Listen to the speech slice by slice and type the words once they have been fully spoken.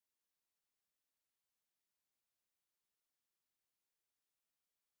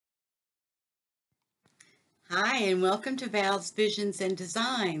Hi, and welcome to Val's Visions and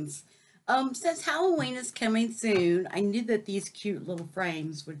Designs. Since Halloween is coming soon, I knew that these cute little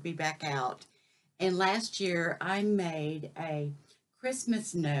frames would be back out. And last year, I made a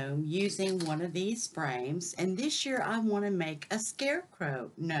Christmas gnome using one of these frames. And this year, I want to make a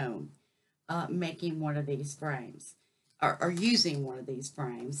Scarecrow gnome making one of these frames or using one of these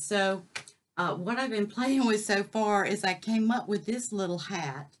frames. So, what I've been playing with so far is I came up with this little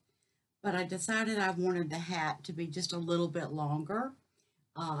hat, but I decided I wanted the hat to be just a little bit longer.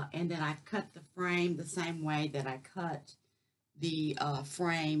 And then I cut the frame the same way that I cut the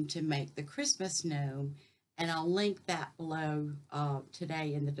frame to make the Christmas gnome. And I'll link that below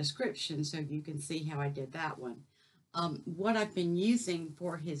today in the description so you can see how I did that one. What I've been using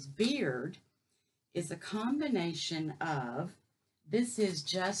for his beard is a combination of, this is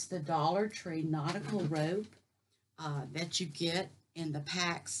just the Dollar Tree nautical rope that you get in the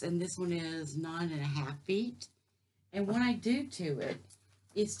packs, and this one is 9.5 feet. And what I do to it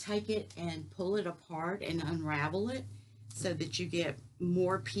is take it and pull it apart and unravel it so that you get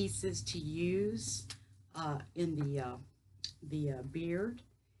more pieces to use in the beard.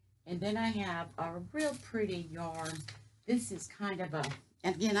 And then I have a real pretty yarn. This is kind of a,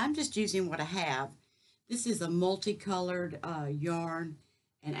 and again, I'm just using what I have. This is a multicolored yarn,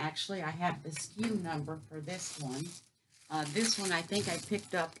 and actually I have the SKU number for this one. This one I think I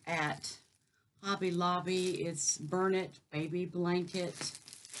picked up at Hobby Lobby. It's Burnett Baby Blanket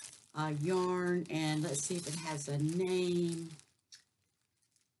yarn, and let's see if it has a name.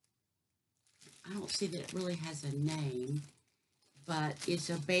 I don't see that it really has a name, but it's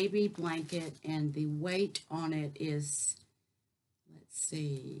a baby blanket, and the weight on it is, let's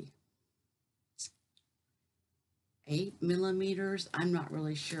see, 8 millimeters. I'm not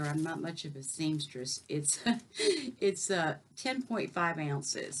really sure. I'm not much of a seamstress. It's 10.5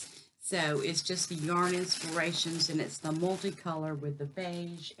 ounces. So it's just the yarn inspirations, and it's the multicolor with the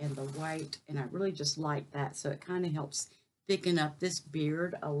beige and the white, and I really just like that. So it kind of helps thicken up this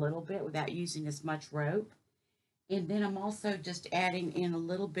beard a little bit without using as much rope. And then I'm also just adding in a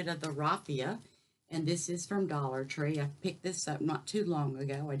little bit of the raffia, and this is from Dollar Tree. I picked this up not too long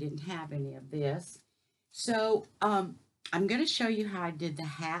ago. I didn't have any of this. So I'm going to show you how I did the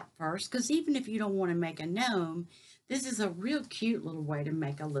hat first, because even if you don't want to make a gnome, this is a real cute little way to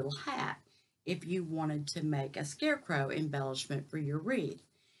make a little hat if you wanted to make a scarecrow embellishment for your wreath.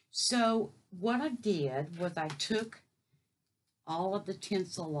 So what I did was I took all of the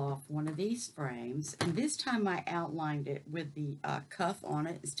tinsel off one of these frames, and this time I outlined it with the cuff on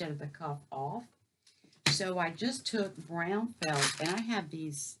it instead of the cuff off. So I just took brown felt, and I have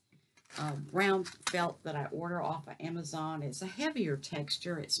these brown felt that I order off of Amazon. It's a heavier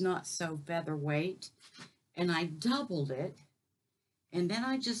texture. It's not so featherweight. And I doubled it. And then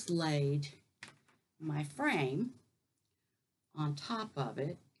I just laid my frame on top of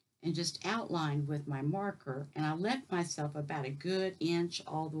it and just outlined with my marker. And I left myself about a good inch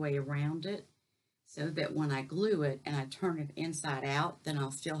all the way around it so that when I glue it and I turn it inside out, then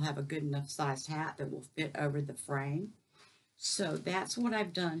I'll still have a good enough sized hat that will fit over the frame. So that's what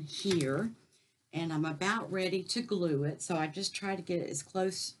I've done here, and I'm about ready to glue it. So I just try to get it as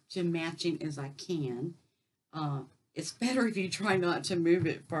close to matching as I can. It's better if you try not to move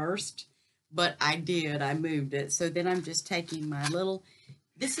it first, but I did. I moved it. So then I'm just taking my little,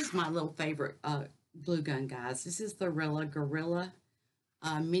 this is my little favorite glue gun, guys. This is the Gorilla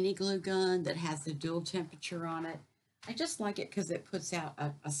mini glue gun that has the dual temperature on it. I just like it because it puts out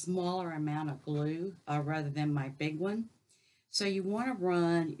a smaller amount of glue rather than my big one. So you want to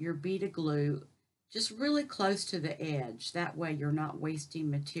run your bead of glue just really close to the edge. That way you're not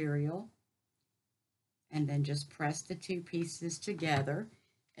wasting material. And then just press the two pieces together.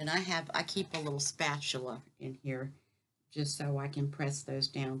 And I keep a little spatula in here just so I can press those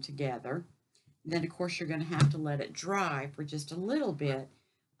down together. And then of course you're going to have to let it dry for just a little bit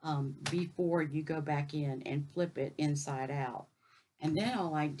before you go back in and flip it inside out. And then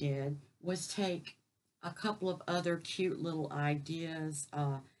all I did was take a couple of other cute little ideas,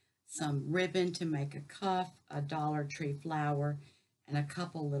 some ribbon to make a cuff, a Dollar Tree flower, and a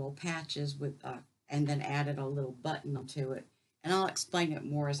couple little patches with, and then added a little button to it. And I'll explain it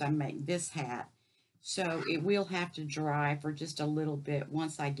more as I make this hat. So it will have to dry for just a little bit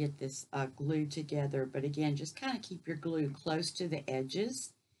once I get this glue together. But again, just kind of keep your glue close to the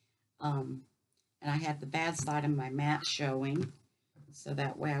edges. And I have the bad side of my mat showing, so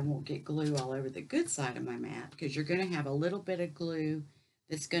that way I won't get glue all over the good side of my mat, because you're going to have a little bit of glue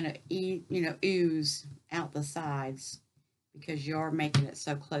that's going to ooze out the sides because you're making it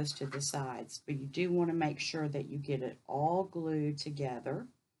so close to the sides. But you do want to make sure that you get it all glued together.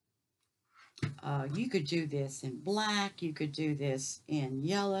 You could do this in black, you could do this in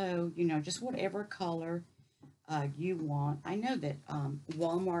yellow, you know, just whatever color you want. I know that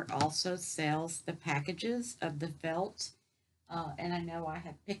Walmart also sells the packages of the felt, and I know I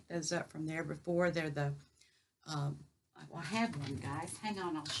have picked those up from there before. They're the, um, I have one, guys. Hang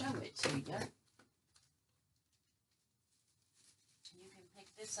on, I'll show it to you. You can pick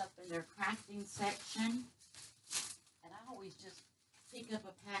this up in their crafting section, and I always just pick up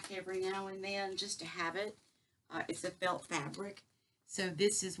a pack every now and then just to have it. It's a felt fabric. So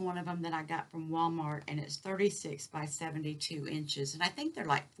this is one of them that I got from Walmart, and it's 36 by 72 inches. And I think they're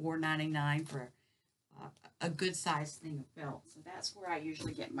like $4.99 for a good sized thing of felt. So that's where I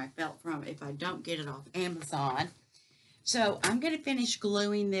usually get my felt from if I don't get it off Amazon. So I'm going to finish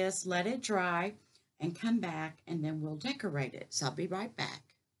gluing this, let it dry, and come back, and then we'll decorate it. So I'll be right back.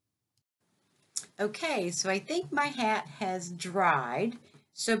 Okay, so I think my hat has dried.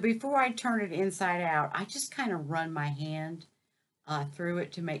 So before I turn it inside out, I just kind of run my hand through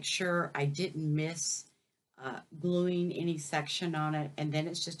it to make sure I didn't miss gluing any section on it. And then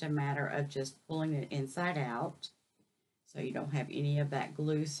it's just a matter of just pulling it inside out so you don't have any of that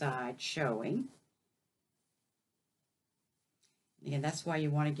glue side showing. And that's why you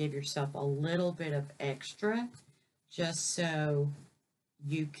want to give yourself a little bit of extra just so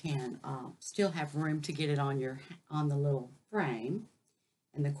you can still have room to get it on the little frame.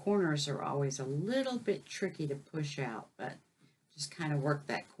 And the corners are always a little bit tricky to push out, but just kind of work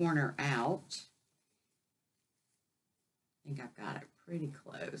that corner out. I think I've got it pretty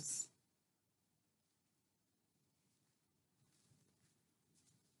close.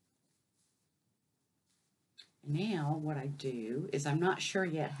 And now what I do is I'm not sure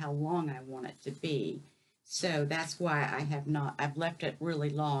yet how long I want it to be. So that's why I've left it really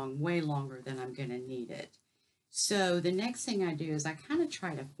long, way longer than I'm going to need it. So the next thing I do is I kind of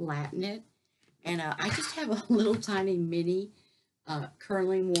try to flatten it. And I just have a little tiny mini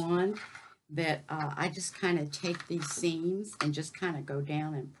curling wand that I just kind of take these seams and just kind of go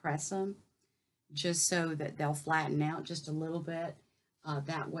down and press them just so that they'll flatten out just a little bit.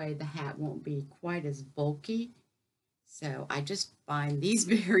 That way the hat won't be quite as bulky. So I just find these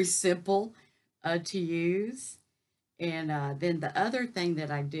very simple to use. And then the other thing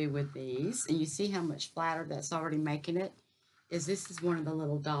that I do with these, and you see how much flatter that's already making it, is this is one of the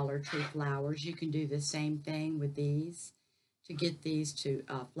little Dollar Tree flowers. You can do the same thing with these to get these to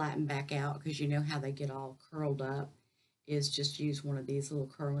flatten back out, because you know how they get all curled up, is just use one of these little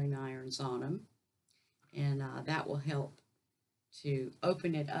curling irons on them. And that will help to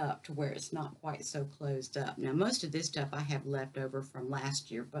open it up to where it's not quite so closed up. Now, most of this stuff I have left over from last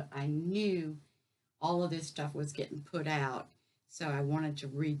year, but I knew all of this stuff was getting put out, so I wanted to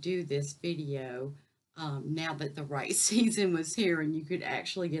redo this video now that the right season was here and you could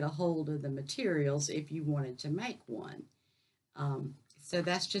actually get a hold of the materials if you wanted to make one. So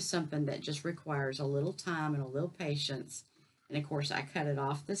that's just something that just requires a little time and a little patience. And of course, I cut it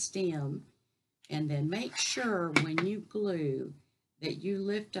off the stem. And then make sure when you glue that you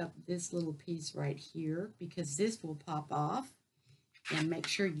lift up this little piece right here, because this will pop off. And make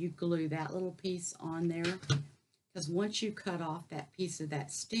sure you glue that little piece on there, because once you cut off that piece of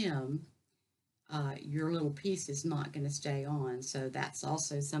that stem, your little piece is not going to stay on. So that's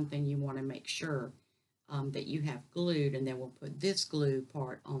also something you want to make sure that you have glued, and then we'll put this glue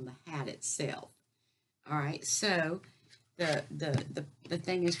part on the hat itself. All right, so the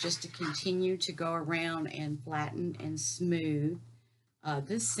thing is just to continue to go around and flatten and smooth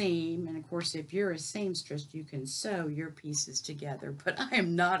the seam. And of course, if you're a seamstress, you can sew your pieces together, but I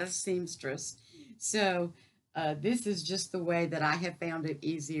am not a seamstress. So this is just the way that I have found it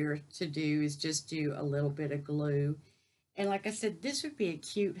easier to do, is just do a little bit of glue. And like I said, this would be a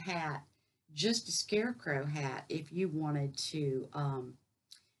cute hat, just a scarecrow hat, if you wanted to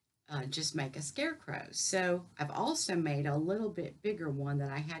just make a scarecrow. So I've also made a little bit bigger one that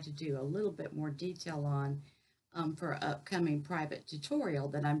I had to do a little bit more detail on for an upcoming private tutorial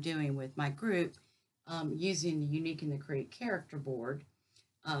that I'm doing with my group using the Unique in the Creek character board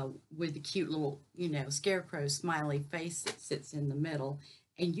with the cute little, you know, scarecrow smiley face that sits in the middle.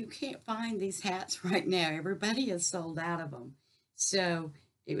 And you can't find these hats right now. Everybody has sold out of them. So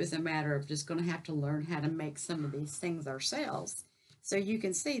it was a matter of just going to have to learn how to make some of these things ourselves. So you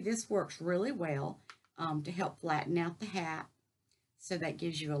can see this works really well to help flatten out the hat. So that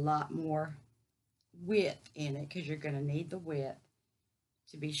gives you a lot more width in it, because you're going to need the width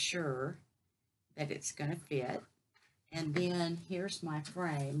to be sure that it's going to fit. And then here's my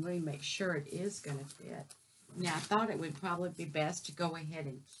frame. Let me make sure it is going to fit. Now, I thought it would probably be best to go ahead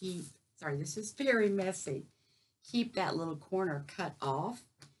and keep, sorry, this is very messy, keep that little corner cut off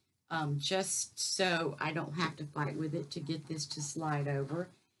just so I don't have to fight with it to get this to slide over.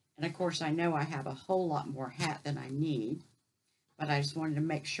 And of course, I know I have a whole lot more hat than I need, but I just wanted to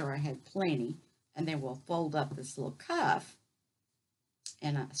make sure I had plenty. And then we'll fold up this little cuff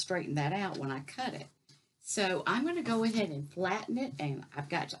and straighten that out when I cut it. So I'm going to go ahead and flatten it, and I've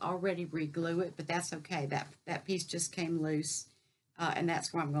got to already re-glue it, but that's okay. That piece just came loose, and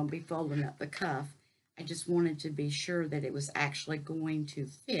that's where I'm going to be folding up the cuff. I just wanted to be sure that it was actually going to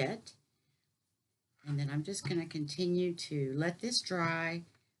fit. And then I'm just going to continue to let this dry,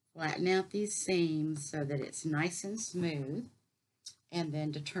 flatten out these seams so that it's nice and smooth, and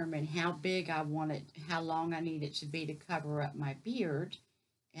then determine how big I want it, how long I need it to be to cover up my beard,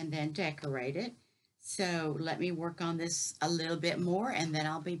 and then decorate it. So let me work on this a little bit more, and then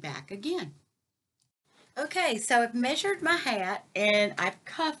I'll be back again. Okay, so I've measured my hat and I've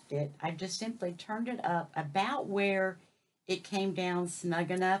cuffed it. I've just simply turned it up about where it came down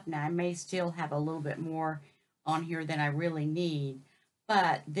snug enough. Now I may still have a little bit more on here than I really need,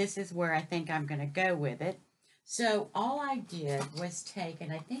 but this is where I think I'm going to go with it. So all I did was take,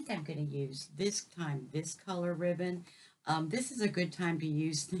 and I think I'm going to use this time this color ribbon. This is a good time to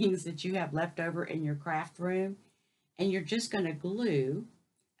use things that you have left over in your craft room, and you're just going to glue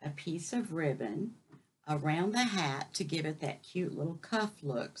a piece of ribbon around the hat to give it that cute little cuff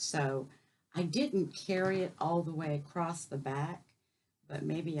look. So I didn't carry it all the way across the back, but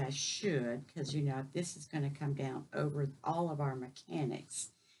maybe I should, because you know this is going to come down over all of our mechanics.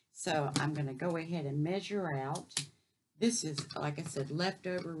 So I'm going to go ahead and measure out. This is, like I said,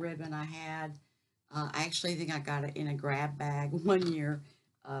 leftover ribbon I had. I actually think I got it in a grab bag one year,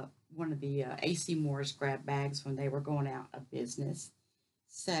 one of the AC Moore's grab bags when they were going out of business.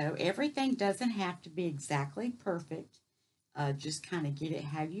 So everything doesn't have to be exactly perfect. Just kind of get it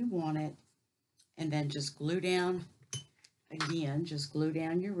how you want it. And then just glue down, again, just glue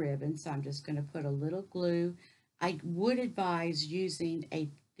down your ribbon. So I'm just going to put a little glue. I would advise using a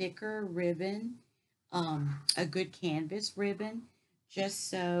thicker ribbon, a good canvas ribbon, just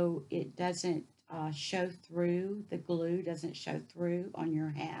so it doesn't show through, the glue doesn't show through on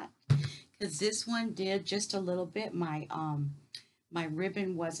your hat. Because this one did just a little bit. My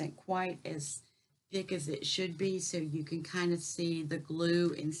ribbon wasn't quite as thick as it should be, so you can kind of see the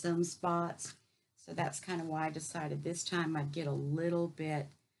glue in some spots. So that's kind of why I decided this time I'd get a little bit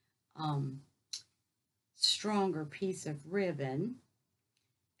stronger piece of ribbon.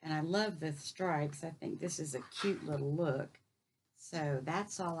 And I love the stripes. I think this is a cute little look. So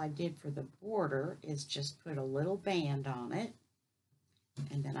that's all I did for the border, is just put a little band on it.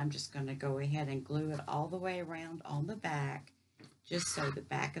 And then I'm just going to go ahead and glue it all the way around on the back, just so the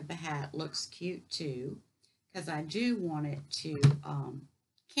back of the hat looks cute too, because I do want it to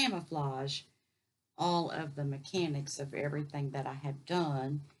camouflage all of the mechanics of everything that I have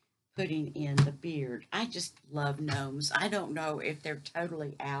done putting in the beard. I just love gnomes. I don't know if they're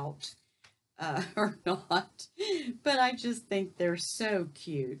totally out or not, but I just think they're so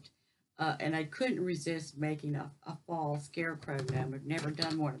cute. And I couldn't resist making a fall Scarecrow Gnome. I've never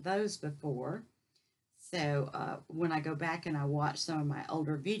done one of those before. So when I go back and I watch some of my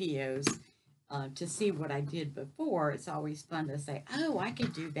older videos to see what I did before, it's always fun to say, oh, I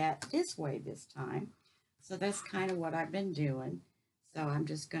could do that this way this time. So that's kind of what I've been doing. So I'm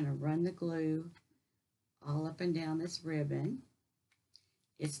just going to run the glue all up and down this ribbon.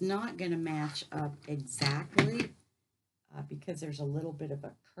 It's not going to match up exactly because there's a little bit of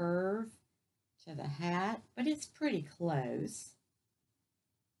a curve to the hat, but it's pretty close.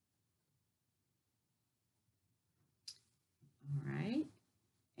 All right.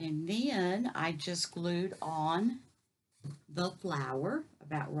 And then I just glued on the flower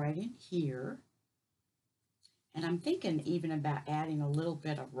about right in here. And I'm thinking even about adding a little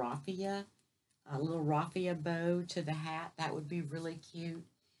bit of raffia, a little raffia bow to the hat. That would be really cute.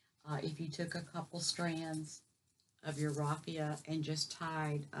 If you took a couple strands of your raffia and just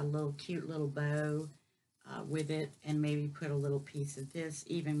tied a little cute little bow with it, and maybe put a little piece of this,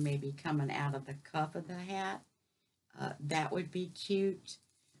 even maybe coming out of the cuff of the hat, that would be cute.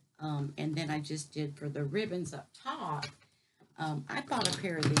 And then I just did for the ribbons up top. I bought a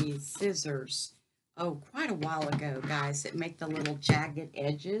pair of these scissors, quite a while ago, guys, that make the little jagged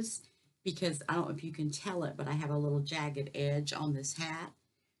edges, because I don't know if you can tell it, but I have a little jagged edge on this hat.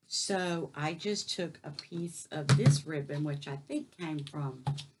 So I just took a piece of this ribbon, which I think came from,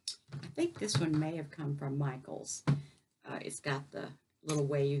 I think this one may have come from Michael's. It's got the little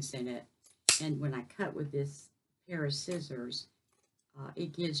waves in it. And when I cut with this pair of scissors,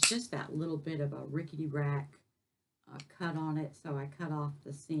 it gives just that little bit of a rickety-rack cut on it. So I cut off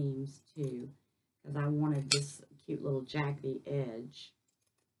the seams too, because I wanted this cute little jaggedy edge.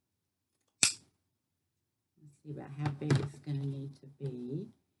 see about how big it's going to need to be.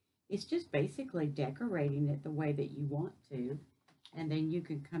 It's just basically decorating it the way that you want to. And then you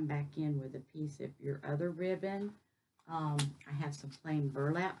can come back in with a piece of your other ribbon. I have some plain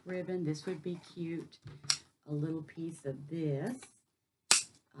burlap ribbon. This would be cute. A little piece of this.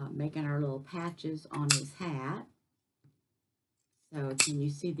 Making our little patches on his hat. So can you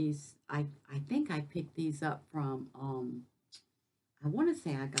see these? I think I picked these up from, I want to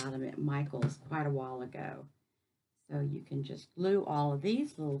say I got them at Michael's quite a while ago. So you can just glue all of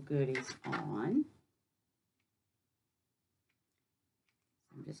these little goodies on.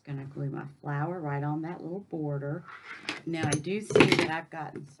 I'm just going to glue my flower right on that little border. Now I do see that I've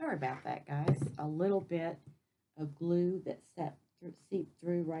gotten, sorry about that guys, a little bit of glue that seeped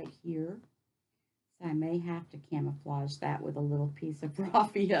through right here. So I may have to camouflage that with a little piece of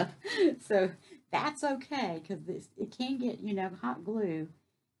raffia. So that's okay because it can get, you know, hot glue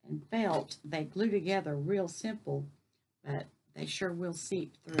and felt. They glue together real simple, but they sure will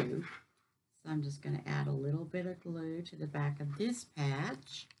seep through. So I'm just going to add a little bit of glue to the back of this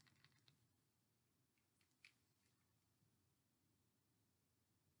patch.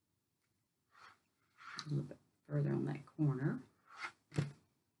 A little bit further on that corner. Of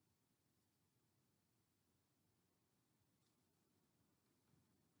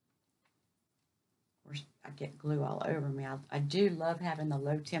course, I get glue all over me. I do love having the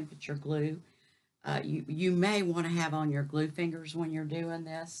low temperature glue. You may want to have on your glue fingers when you're doing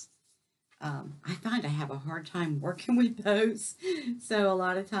this. I find I have a hard time working with those, so a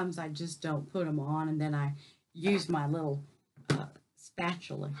lot of times I just don't put them on, and then I use my little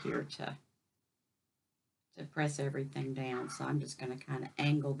spatula here to press everything down. So I'm just going to kind of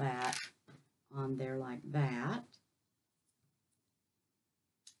angle that on there like that.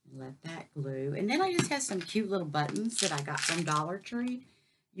 Let that glue. And then I just have some cute little buttons that I got from Dollar Tree.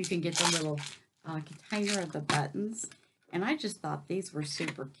 You can get the little container of the buttons. And I just thought these were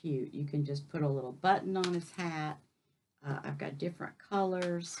super cute. You can just put a little button on his hat. I've got different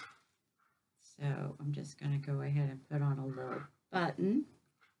colors. So I'm just going to go ahead and put on a little button.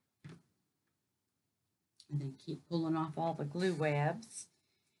 And then keep pulling off all the glue webs.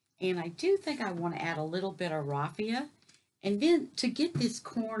 And I do think I want to add a little bit of raffia. And then to get this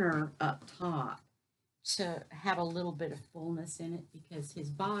corner up top, to have a little bit of fullness in it, because his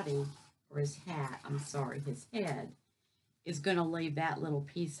body, or his hat, I'm sorry, his head, is going to leave that little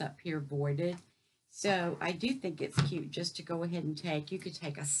piece up here voided. So I do think it's cute just to go ahead and take, you could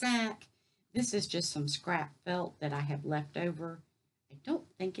take a sack. This is just some scrap felt that I have left over. I don't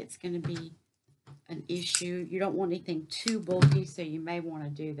think it's going to be an issue. You don't want anything too bulky, so you may want to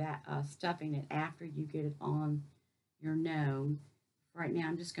do that stuffing it after you get it on your gnome. Right now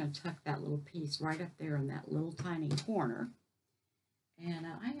I'm just going to tuck that little piece right up there in that little tiny corner. And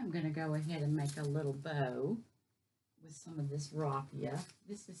I am going to go ahead and make a little bow with some of this raffia.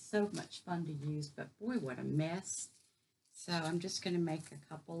 This is so much fun to use, but boy, what a mess. So I'm just going to make a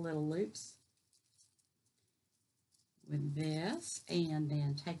couple little loops with this, and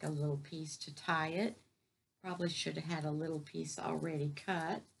then take a little piece to tie it. Probably should have had a little piece already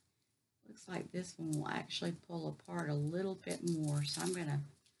cut. Looks like this one will actually pull apart a little bit more, so I'm going to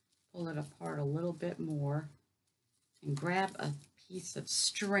pull it apart a little bit more and grab a piece of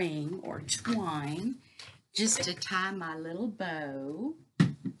string or twine just to tie my little bow.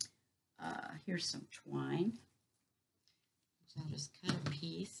 Here's some twine. So I'll just cut a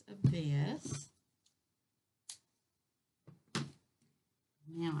piece of this.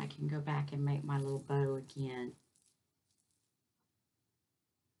 Now I can go back and make my little bow again.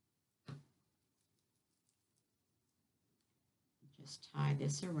 Just tie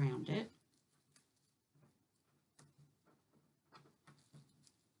this around it.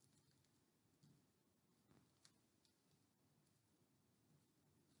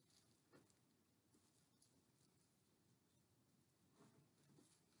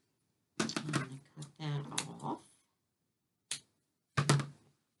 I'm going to cut that off.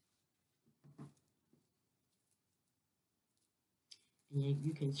 And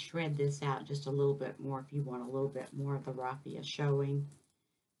you can shred this out just a little bit more if you want a little bit more of the raffia showing.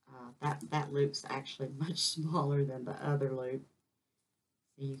 That loop's actually much smaller than the other loop.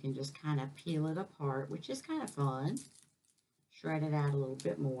 So you can just kind of peel it apart, which is kind of fun. Shred it out a little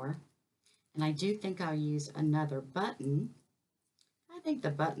bit more. And I do think I'll use another button. I think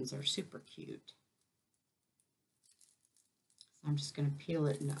the buttons are super cute. So I'm just going to peel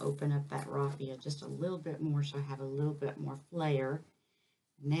it and open up that raffia just a little bit more so I have a little bit more flare.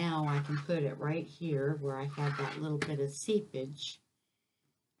 Now I can put it right here where I have that little bit of seepage,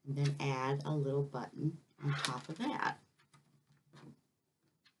 and then add a little button on top of that.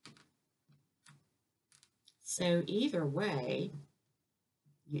 So either way,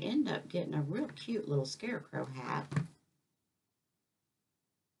 you end up getting a real cute little scarecrow hat.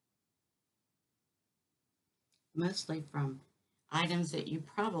 Mostly from items that you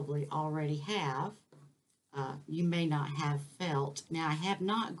probably already have. You may not have felt. Now, I have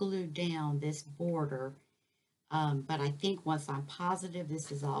not glued down this border, but I think once I'm positive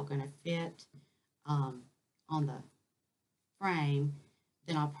this is all going to fit on the frame,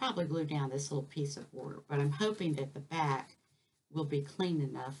 then I'll probably glue down this little piece of border. But I'm hoping that the back will be clean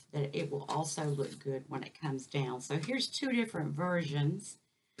enough that it will also look good when it comes down. So here's two different versions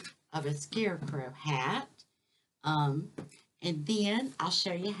of a scarecrow hat. And then I'll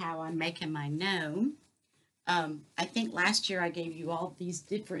show you how I'm making my gnome. I think last year I gave you all these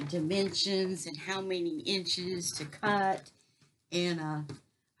different dimensions and how many inches to cut. And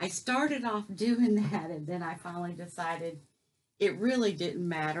I started off doing that, and then I finally decided it really didn't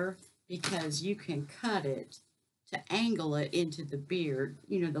matter because you can cut it to angle it into the beard,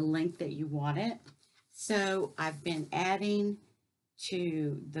 you know, the length that you want it. So I've been adding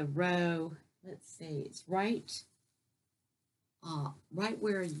to the row, let's see, it's right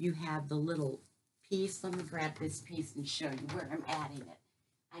where you have the little piece. Let me grab this piece and show you where I'm adding it.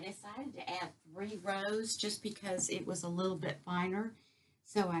 I decided to add 3 rows just because it was a little bit finer.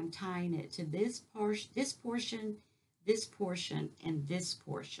 So I'm tying it to this portion, this portion, this portion, and this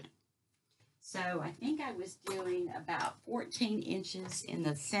portion. So I think I was doing about 14 inches in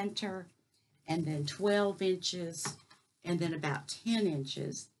the center, and then 12 inches, and then about 10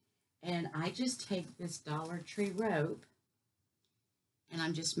 inches. And I just take this Dollar Tree rope, and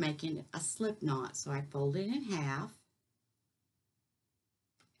I'm just making a slip knot. So I fold it in half,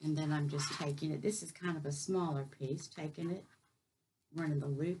 and then I'm just taking it. This is kind of a smaller piece, taking it, running the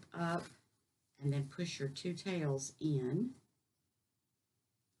loop up, and then push your 2 tails in,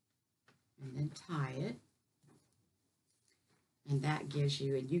 and then tie it. And that gives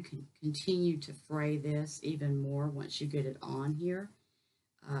you, and you can continue to fray this even more once you get it on here.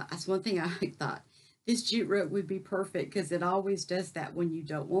 That's one thing I thought. This jute rope would be perfect because it always does that when you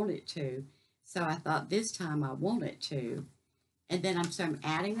don't want it to. So I thought this time I want it to. And then I'm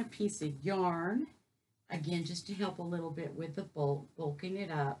adding a piece of yarn, again, just to help a little bit with the bulking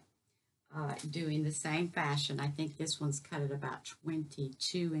it up, doing the same fashion. I think this one's cut at about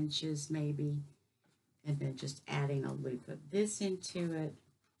 22 inches maybe. And then just adding a loop of this into it.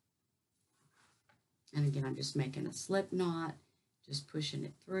 And again, I'm just making a slip knot, just pushing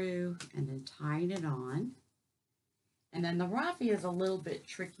it through and then tying it on. And then the raffia is a little bit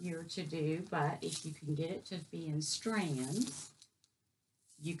trickier to do, but if you can get it to be in strands,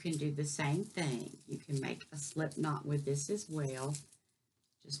 you can do the same thing. You can make a slip knot with this as well.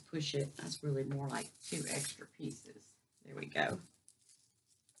 Just push it. That's really more like 2 extra pieces. There we go.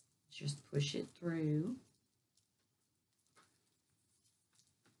 Just push it through.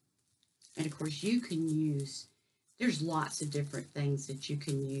 And of course you can use, there's lots of different things that you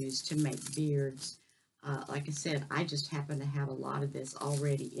can use to make beards. Like I said, I just happen to have a lot of this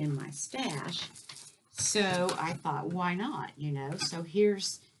already in my stash. So I thought, why not, you know? So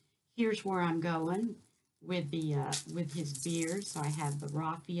here's where I'm going with the with his beard. So I have the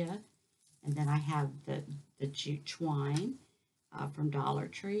raffia, and then I have the jute twine from Dollar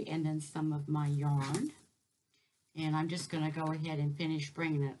Tree, and then some of my yarn. And I'm just going to go ahead and finish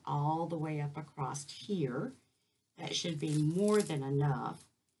bringing it all the way up across here. That should be more than enough.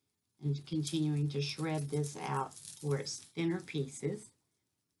 And continuing to shred this out for its thinner pieces.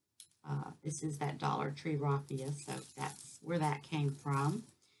 This is that Dollar Tree raffia, so that's where that came from.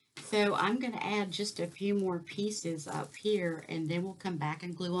 So I'm going to add just a few more pieces up here, and then we'll come back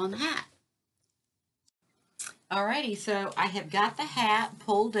and glue on the hat. Alrighty, so I have got the hat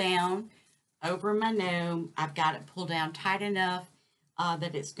pulled down over my gnome. I've got it pulled down tight enough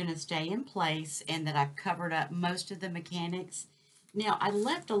that it's going to stay in place, and that I've covered up most of the mechanics. Now, I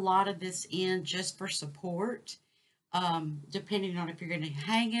left a lot of this in just for support, depending on if you're going to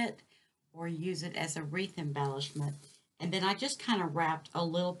hang it or use it as a wreath embellishment. And then I just kind of wrapped a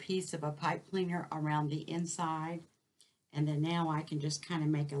little piece of a pipe cleaner around the inside. And then now I can just kind of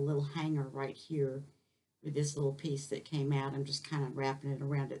make a little hanger right here with this little piece that came out. I'm just kind of wrapping it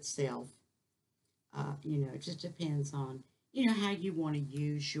around itself. You know, it just depends on, you know, how you want to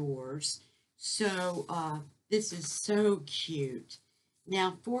use yours. So this is so cute.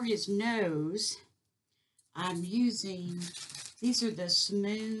 Now for his nose, I'm using, these are the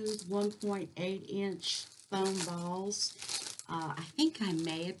smooth 1.8 inch foam balls. I think I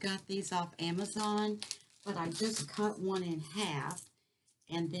may have got these off Amazon, but I just cut one in half,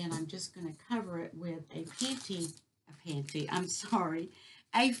 and then I'm just going to cover it with a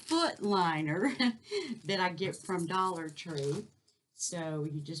a foot liner that I get from Dollar Tree. So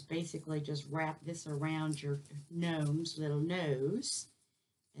you just basically just wrap this around your gnome's little nose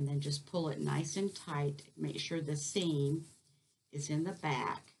and then just pull it nice and tight. Make sure the seam is in the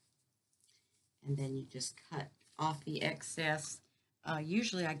back. And then you just cut off the excess.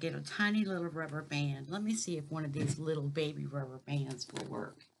 Usually I get a tiny little rubber band. Let me see if one of these little baby rubber bands will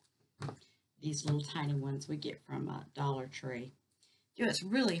work. These little tiny ones we get from Dollar Tree. You know, it's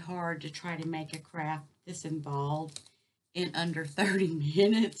really hard to try to make a craft this involved in under 30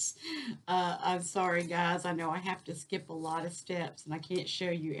 minutes. I'm sorry, guys. I know I have to skip a lot of steps, and I can't show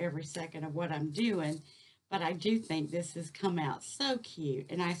you every second of what I'm doing, but I do think this has come out so cute,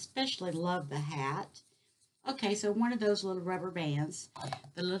 and I especially love the hat. Okay, so one of those little rubber bands,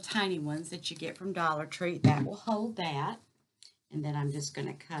 the little tiny ones that you get from Dollar Tree, that will hold that. And then I'm just going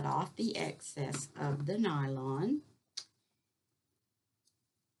to cut off the excess of the nylon.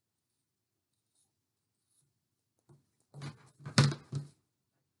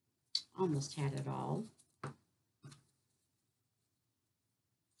 Almost had it all.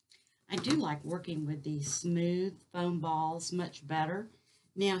 I do like working with these smooth foam balls much better.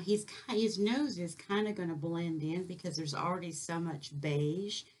 Now his nose is kind of going to blend in because there's already so much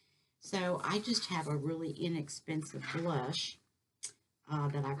beige. So I just have a really inexpensive blush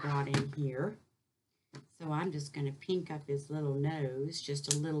that I brought in here. So I'm just going to pink up his little nose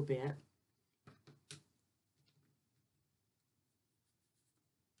just a little bit.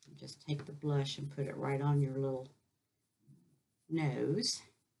 Just take the blush and put it right on your little nose.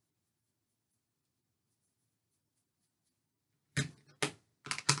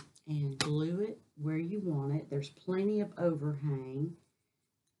 And glue it where you want it. There's plenty of overhang.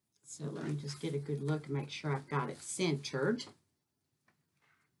 So let me just get a good look and make sure I've got it centered.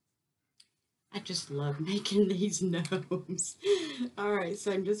 I just love making these gnomes. All right,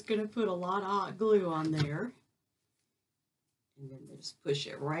 so I'm just going to put a lot of hot glue on there. And then just push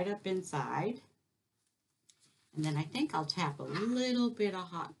it right up inside. And then I think I'll tap a little bit of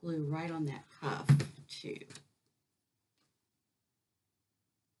hot glue right on that cuff too.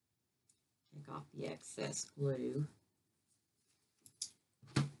 Take off the excess glue.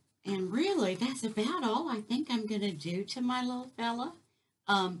 And really, that's about all I think I'm going to do to my little fella.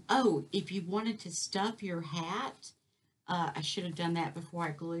 Oh, if you wanted to stuff your hat, I should have done that before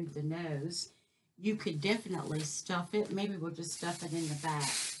I glued the nose. You could definitely stuff it. Maybe we'll just stuff it in the back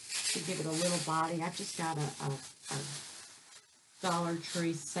to give it a little body. I've just got a Dollar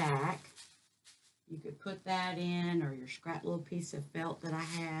Tree sack. You could put that in, or your scrap little piece of felt that I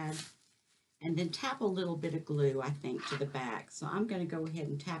had. And then tap a little bit of glue, I think, to the back. So I'm going to go ahead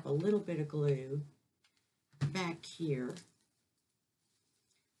and tap a little bit of glue back here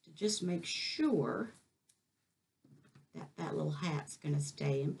to just make sure that that little hat's going to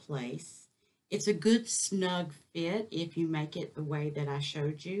stay in place. It's a good snug fit if you make it the way that I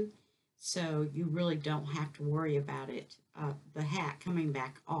showed you. So you really don't have to worry about it, the hat coming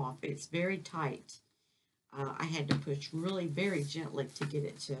back off. It's very tight. I had to push really very gently to get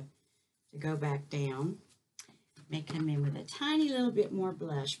it to go back down. May come in with a tiny little bit more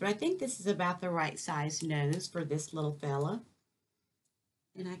blush, but I think this is about the right size nose for this little fella.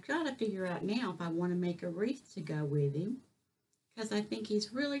 And I've got to figure out now if I want to make a wreath to go with him, because I think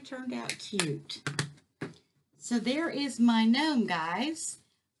he's really turned out cute. So there is my gnome, guys,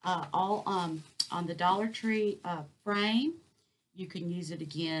 all on the Dollar Tree frame. You can use it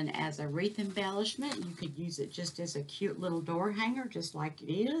again as a wreath embellishment. You could use it just as a cute little door hanger, just like it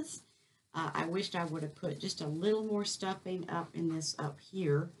is. I wished I would have put just a little more stuffing up in this up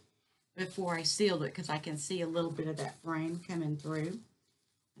here before I sealed it, because I can see a little bit of that frame coming through.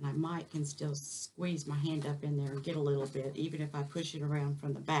 And I can still squeeze my hand up in there and get a little bit, even if I push it around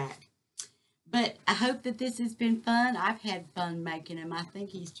from the back. But I hope that this has been fun. I've had fun making him. I think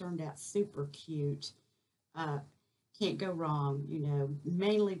he's turned out super cute. Can't go wrong, you know,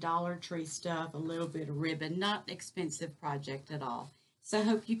 mainly Dollar Tree stuff, a little bit of ribbon, not expensive project at all. So I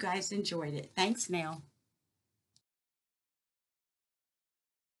hope you guys enjoyed it. Thanks now.